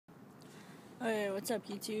Hey, what's up,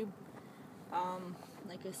 YouTube?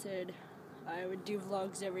 Like I said, I would do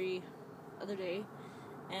vlogs every other day,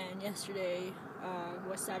 and yesterday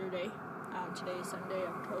was Saturday. Today is Sunday,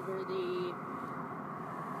 October the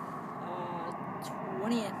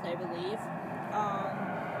 20th, I believe.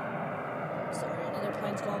 Sorry, another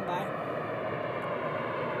plane's going by.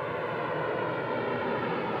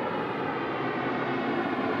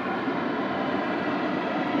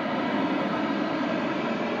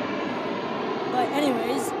 But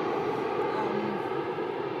anyways,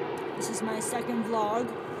 this is my second vlog,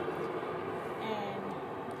 and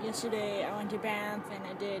yesterday I went to Banff and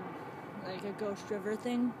I did like a Ghost River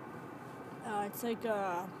thing. It's like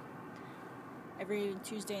every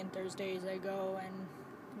Tuesday and Thursdays I go, and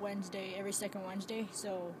Wednesday, every second Wednesday.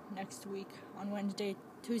 So next week on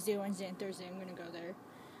Tuesday, Wednesday, and Thursday I'm gonna go there.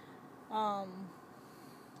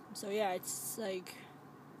 So yeah, it's like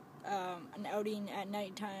an outing at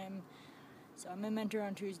nighttime. So I'm a mentor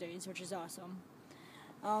on Tuesdays, which is awesome.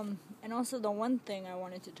 And also the one thing I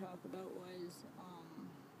wanted to talk about was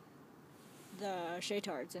the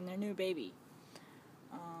Shaytards and their new baby.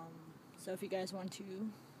 So if you guys want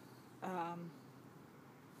to, I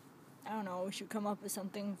don't know, we should come up with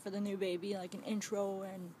something for the new baby, like an intro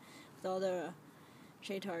and with all the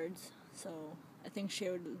Shaytards. So I think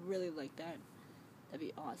Shay would really like that. That'd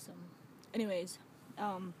be awesome. Anyways,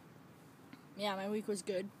 yeah, my week was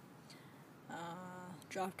good.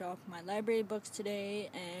 Dropped off my library books today,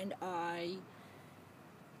 and I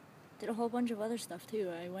did a whole bunch of other stuff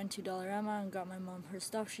too. I went to Dollarama and got my mom her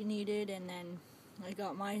stuff she needed, and then I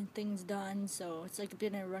got my things done, so it's like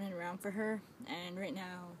been a running around for her. And right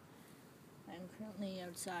now I'm currently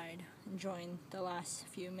outside enjoying the last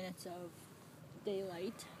few minutes of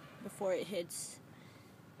daylight before it hits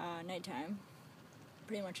nighttime.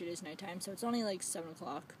 Pretty much it is nighttime, so it's only like 7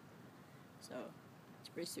 o'clock, so it's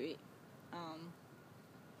pretty sweet.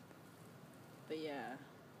 But yeah,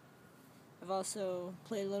 I've also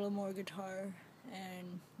played a little more guitar,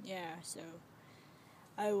 and yeah, so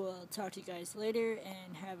I will talk to you guys later,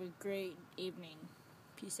 and have a great evening.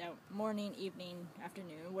 Peace out. Morning, evening,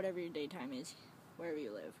 afternoon, whatever your daytime is, wherever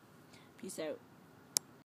you live. Peace out.